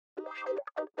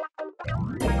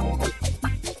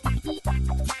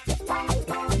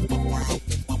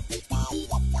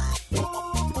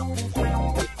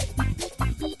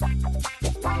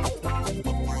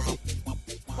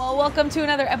welcome to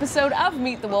another episode of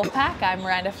Meet the Wolfpack. I'm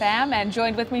Miranda Pham, and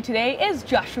joined with me today is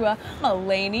Joshua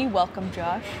Mullaney. Welcome,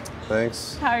 Josh.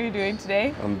 Thanks. How are you doing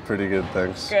today? I'm pretty good,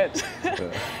 thanks. Good.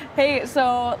 Yeah. Hey,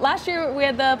 so last year we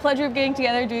had the pleasure of getting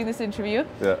together doing this interview.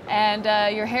 Yeah.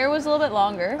 And your hair was a little bit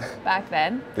longer back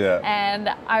then. Yeah. And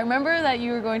I remember that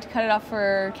you were going to cut it off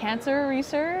for cancer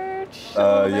research.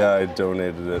 Yeah, I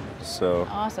donated it, so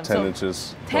awesome. 10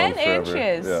 inches. 10 gone forever.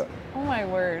 inches? Yeah. Oh my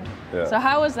word. Yeah. So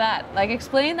how was that? Like,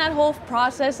 explain that whole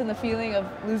process and the feeling of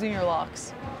losing your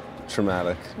locks.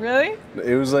 Traumatic. Really?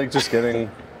 It was like just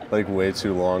getting like way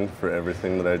too long for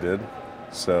everything that I did.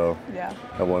 So yeah.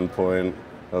 At one point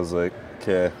I was like,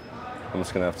 okay, I'm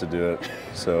just gonna have to do it.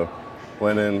 So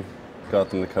went in, got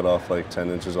them to cut off like 10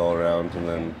 inches all around, and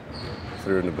then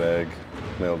threw it in a bag,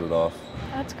 mailed it off.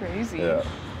 That's crazy. Yeah.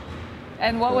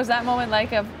 And what was that moment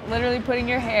like of literally putting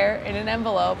your hair in an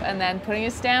envelope and then putting a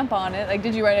stamp on it? Like,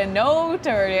 did you write a note,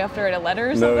 or do you have to write a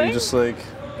letter or something? No, you just like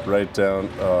write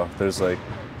down, there's a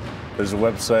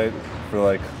website for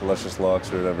like Luscious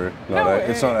Locks or whatever.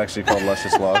 It's not actually called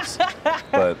Luscious Locks,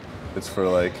 but it's for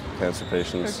like cancer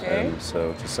patients, okay. And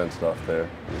so just sent it off there.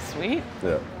 Sweet.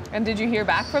 Yeah. And did you hear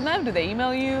back from them? Did they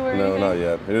email you or anything? No, not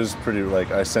yet. It was pretty,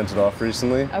 I sent it off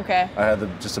recently. Okay. I had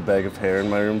just a bag of hair in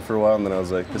my room for a while, and then I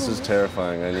was like, this is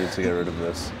terrifying. I need to get rid of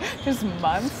this. Just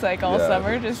months, like all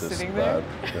summer, just sitting there?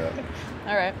 Yeah.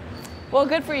 All right. Well,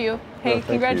 good for you. Hey,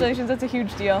 congratulations. That's a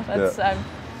huge deal. That's,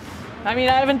 I mean,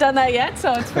 I haven't done that yet,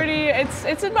 so it's pretty, it's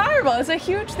admirable. It's a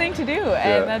huge thing to do,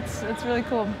 and that's really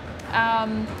cool.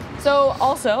 So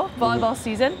also, volleyball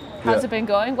season. How's it been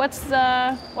going? What's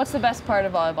the best part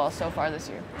of volleyball so far this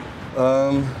year?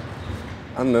 I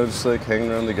don't know, just like hanging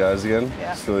around the guys again.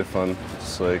 Yeah. It's really fun.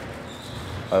 Just like,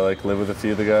 I like live with a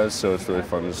few of the guys, so it's really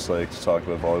fun just like to talk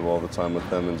about volleyball all the time with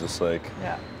them, and just like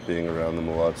being around them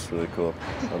a lot. It's really cool.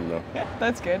 I don't know.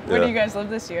 That's good. Where do you guys live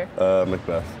this year?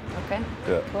 Macbeth. Okay.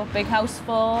 Yeah. Cool. Big house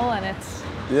full, and it's.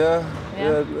 Yeah,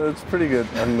 it's pretty good.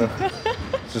 I don't know.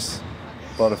 Just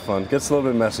a lot of fun. Gets a little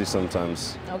bit messy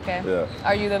sometimes. Okay. Yeah.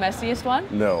 Are you the messiest one?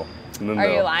 No. Are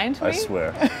you lying to me? I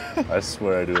swear. I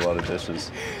swear I do a lot of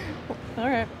dishes. All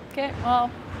right. Okay.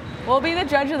 Well, we'll be the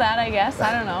judge of that, I guess.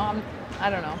 I don't know. I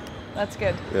don't know. That's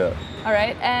good. Yeah. All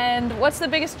right. And what's the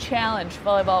biggest challenge,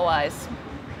 volleyball-wise?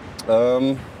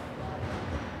 I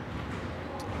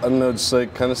don't know. Just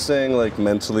like kind of staying like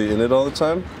mentally in it all the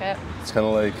time. Okay. It's kind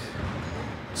of like.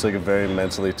 It's like a very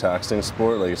mentally taxing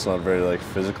sport. Like, it's not a very like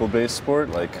physical based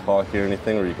sport like hockey or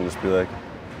anything, where you can just be like,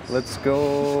 let's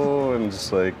go, and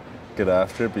just like get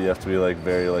after it. But you have to be like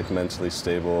very like mentally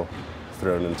stable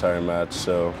throughout an entire match.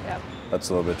 So that's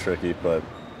a little bit tricky, but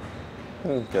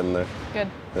getting there. Good.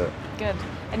 Yeah. Good.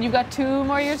 And you've got 2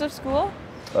 more years of school?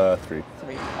 3. 3.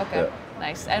 Okay. Yeah.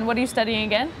 Nice. And what are you studying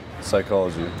again?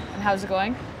 Psychology. And how's it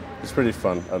going? It's pretty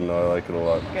fun. I don't know. I like it a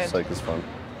lot. Good. Psych is fun.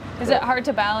 Is it hard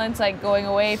to balance like going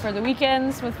away for the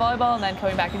weekends with volleyball and then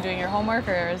coming back and doing your homework,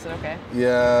 or is it okay?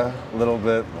 Yeah, a little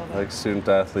bit. Like student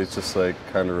athletes, just like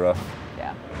kind of rough.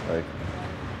 Yeah. Like,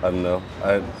 I don't know.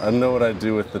 I don't know what I'd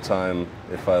do with the time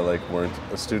if I like weren't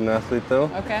a student athlete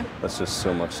though. Okay. That's just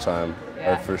so much time.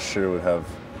 Yeah. I for sure would have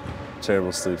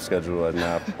terrible sleep schedule. I'd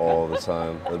nap all the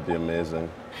time. That'd be amazing.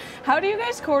 How do you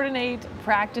guys coordinate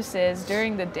practices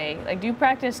during the day? Like, do you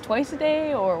practice twice a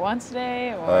day or once a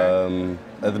day? Or?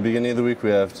 At the beginning of the week, we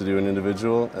have to do an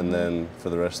individual, and then for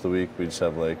the rest of the week, we just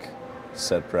have like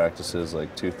set practices,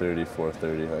 like 2:30,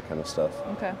 4:30, that kind of stuff.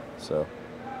 Okay. So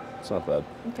it's not bad.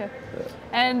 Okay. Yeah.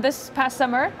 And this past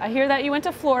summer, I hear that you went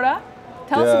to Florida.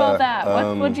 Tell us about that.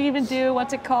 What did you even do?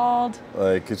 What's it called?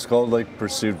 Like, it's called like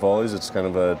Pursuit Volleys. It's kind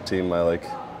of a team.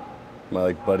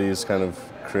 My buddy is kind of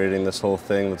creating this whole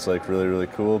thing that's like really, really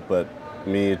cool. But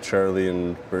me, Charlie,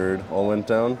 and Bird all went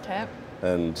down. Okay.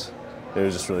 And it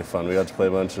was just really fun. We got to play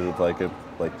a bunch of like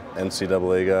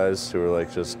NCAA guys who were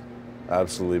like just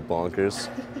absolutely bonkers.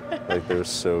 Like, they were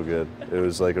so good. It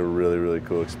was like a really, really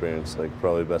cool experience. Like,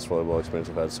 probably the best volleyball experience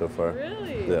I've had so far.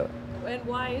 Really? Yeah. And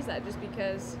why is that? Just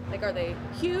because, like, are they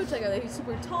huge? Like, are they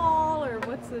super tall, or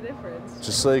what's the difference?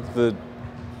 Just like the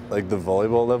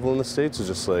volleyball level in the States is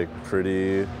just like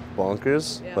pretty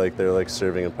bonkers. Yeah. Like, their like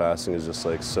serving and passing is just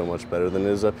like so much better than it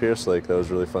is up here. So like that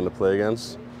was really fun to play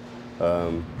against.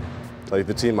 Like,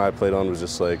 the team I played on was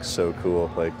just like so cool.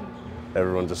 Like,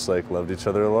 everyone just like loved each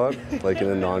other a lot. Like, in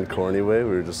a non-corny way. We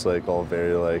were just like all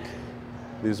very like,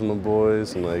 these are my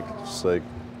boys, and like just like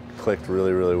clicked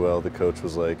really, really well. The coach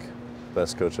was like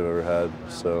best coach I've ever had.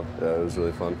 So yeah, it was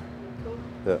really fun. Cool.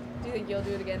 Yeah. Do you think you'll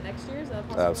do it again next year? Is that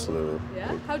possible? Absolutely.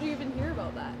 Yeah? How do you even hear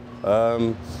about that?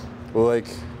 Well, like,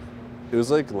 it was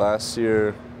like last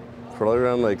year, probably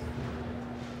around like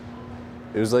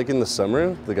It was like in the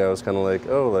summer, the guy was kind of like,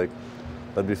 oh, like,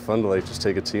 that'd be fun to like just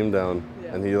take a team down.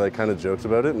 Yeah. And he like kind of joked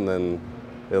about it, and then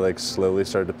it like slowly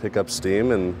started to pick up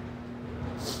steam, and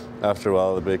after a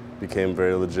while it became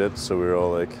very legit, so we were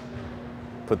all like,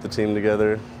 put the team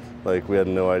together. Like we had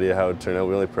no idea how it would turn out.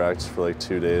 We only practiced for like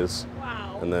 2 days.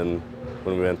 Wow. And then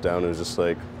when we went down, it was just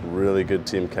like really good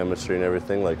team chemistry and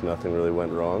everything, like nothing really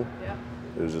went wrong. Yeah.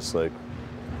 It was just like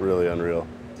really unreal.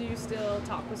 Do you still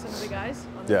talk with some of the guys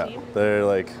on the team? Yeah, they're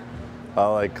like, I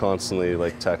like constantly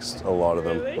like text a lot of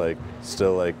them. Really? Like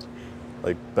still like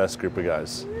best group of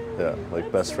guys. Really? Yeah, like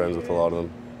That's best so friends with a good. lot of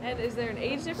them. And is there an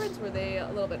age difference? Were they a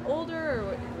little bit older,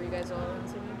 or were you guys all around the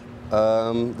same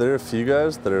age? There are a few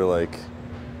guys that are like,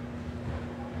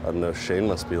 I don't know, Shane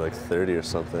must be like 30 or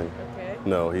something. Okay.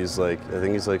 No, he's like, I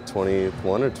think he's like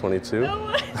 21 or 22. No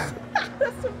way.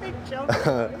 That's a big jump.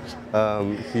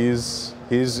 He's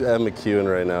at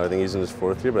McEwen right now. I think he's in his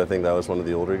 4th year, but I think that was one of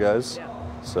the older guys. Yeah.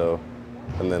 So,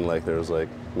 and then like there was like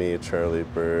me, Charlie,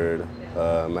 Bird,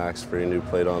 Max Freen, who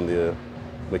played on the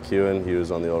McEwen. He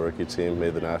was on the all-rookie team,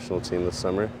 made the national team this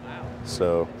summer. Wow.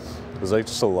 So it was like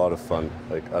just a lot of fun.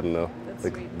 Like, I don't know, That's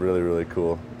like sweet. really, really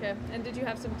cool. Okay. And did you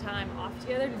have some time off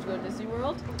together? Did you go to Disney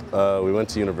World? We went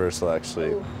to Universal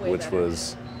actually, Ooh, way which better.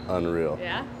 was unreal.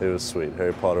 Yeah? It was sweet.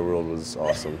 Harry Potter World was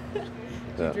awesome. Did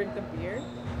you drink the beer?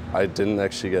 I didn't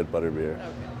actually get butterbeer.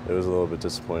 Okay. It was a little bit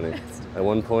disappointing. At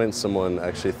one point, someone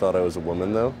actually thought I was a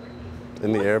woman though.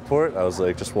 In the airport, I was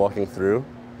like just walking through,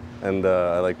 and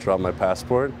I like dropped my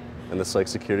passport, and this like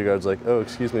security guard's like, "Oh,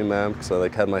 excuse me, ma'am," because I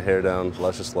like had my hair down,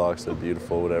 luscious locks, they're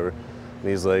beautiful, whatever. And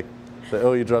he's like,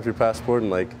 "Oh, you dropped your passport,"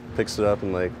 and like picks it up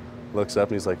and like looks up,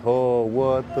 and he's like, "Oh,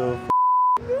 what the f?"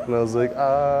 And I was like,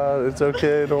 it's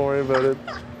okay, don't worry about it.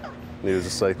 And he was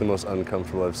just like the most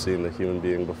uncomfortable I've seen a human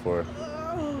being before.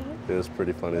 It was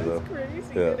pretty funny though. That's crazy.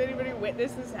 Yeah. Did anybody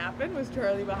witness this happen? Was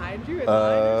Charlie behind you in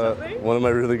line or something? One of my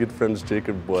really good friends,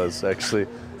 Jacob, was actually.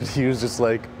 He was just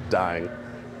like dying.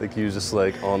 Like he was just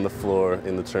like on the floor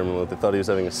in the terminal. They thought he was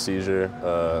having a seizure.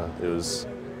 It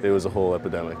was a whole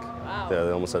epidemic. Wow. Yeah,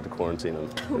 they almost had to quarantine him.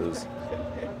 It was.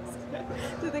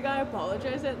 Did the guy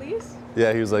apologize at least?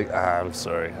 Yeah, he was like, I'm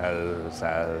sorry.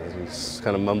 He just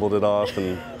kind of mumbled it off,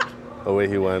 and away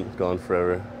he went, gone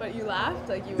forever. But you laughed?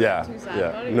 Like you Yeah, weren't too sad yeah.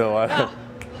 about it? No, You're like,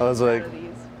 I was like, proud of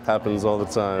these. happens all the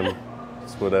time.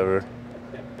 It's whatever.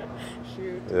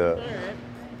 Shoot. Yeah. All right.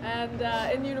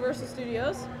 And in Universal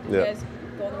Studios, did you Yeah. guys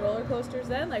go on the roller coasters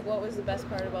then? Like, what was the best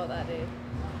part about that day?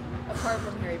 Apart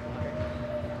from Harry Potter.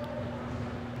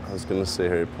 I was gonna say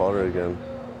Harry Potter again.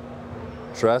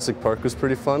 Jurassic Park was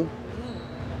pretty fun.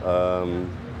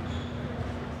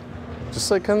 Just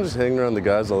like kind of just hanging around the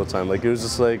guys all the time. Like it was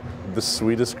just like the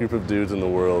sweetest group of dudes in the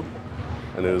world,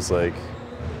 and it was like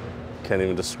can't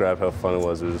even describe how fun it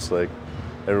was. It was just like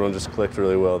everyone just clicked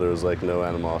really well. There was like no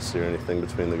animosity or anything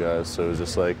between the guys, so it was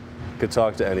just like could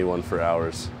talk to anyone for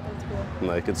hours. That's cool. And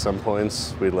like at some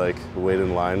points we'd like wait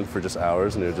in line for just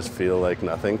hours, and it would just feel like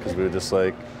nothing because we were just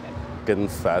like getting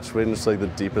infatuated, just like the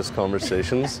deepest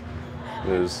conversations.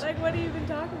 It was Like, what do you even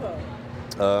talk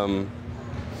about?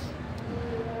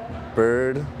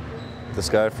 Bird, this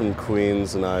guy from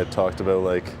Queens, and I talked about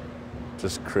like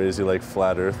just crazy like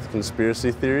flat Earth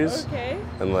conspiracy theories, Okay.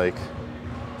 and like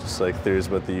just like theories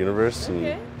about the universe. And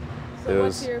Okay. it So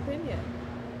what's was- your opinion?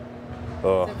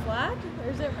 oh, Is it flat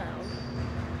or is it round?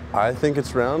 I think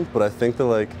it's round, but I think that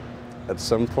like at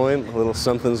some point a little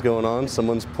something's going on.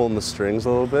 Someone's pulling the strings a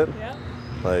little bit. Yeah.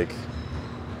 Like,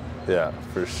 yeah,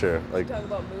 for sure. Like, Talk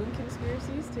about moon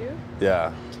conspiracies too?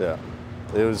 yeah.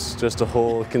 It was just a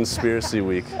whole conspiracy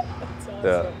week. That's awesome.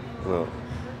 Yeah, no,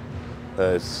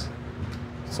 it's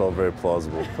all very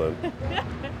plausible, but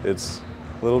it's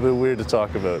a little bit weird to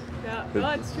talk about. Yeah, no,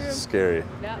 it's true. Scary.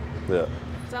 Yeah. Yeah,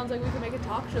 Sounds like we can make a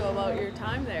talk show about your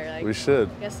time there. Like, we should.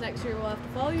 I guess next year we'll have to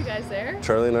follow you guys there.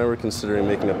 Charlie and I were considering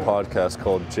making a podcast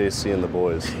called JC and the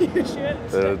Boys. You should.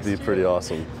 That would be pretty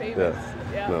awesome. Famous.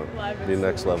 Yeah, no, live be in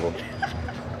next studio. level.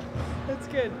 That's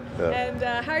good. Yeah. And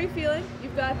how are you feeling?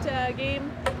 You've got a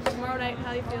game tomorrow night.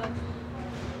 How are you feeling?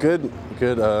 Good.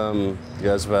 You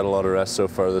guys have had a lot of rest so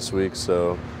far this week,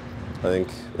 so I think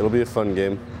it'll be a fun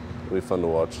game. It'll be fun to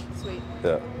watch. Sweet.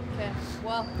 Yeah. Okay.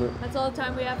 Well, that's all the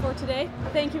time we have for today.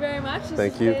 Thank you very much. This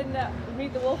Thank has you. been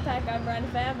Meet the Wolfpack. I'm Miranda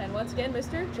Pham, and once again,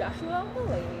 Mr. Joshua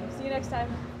Mullaney. See you next time.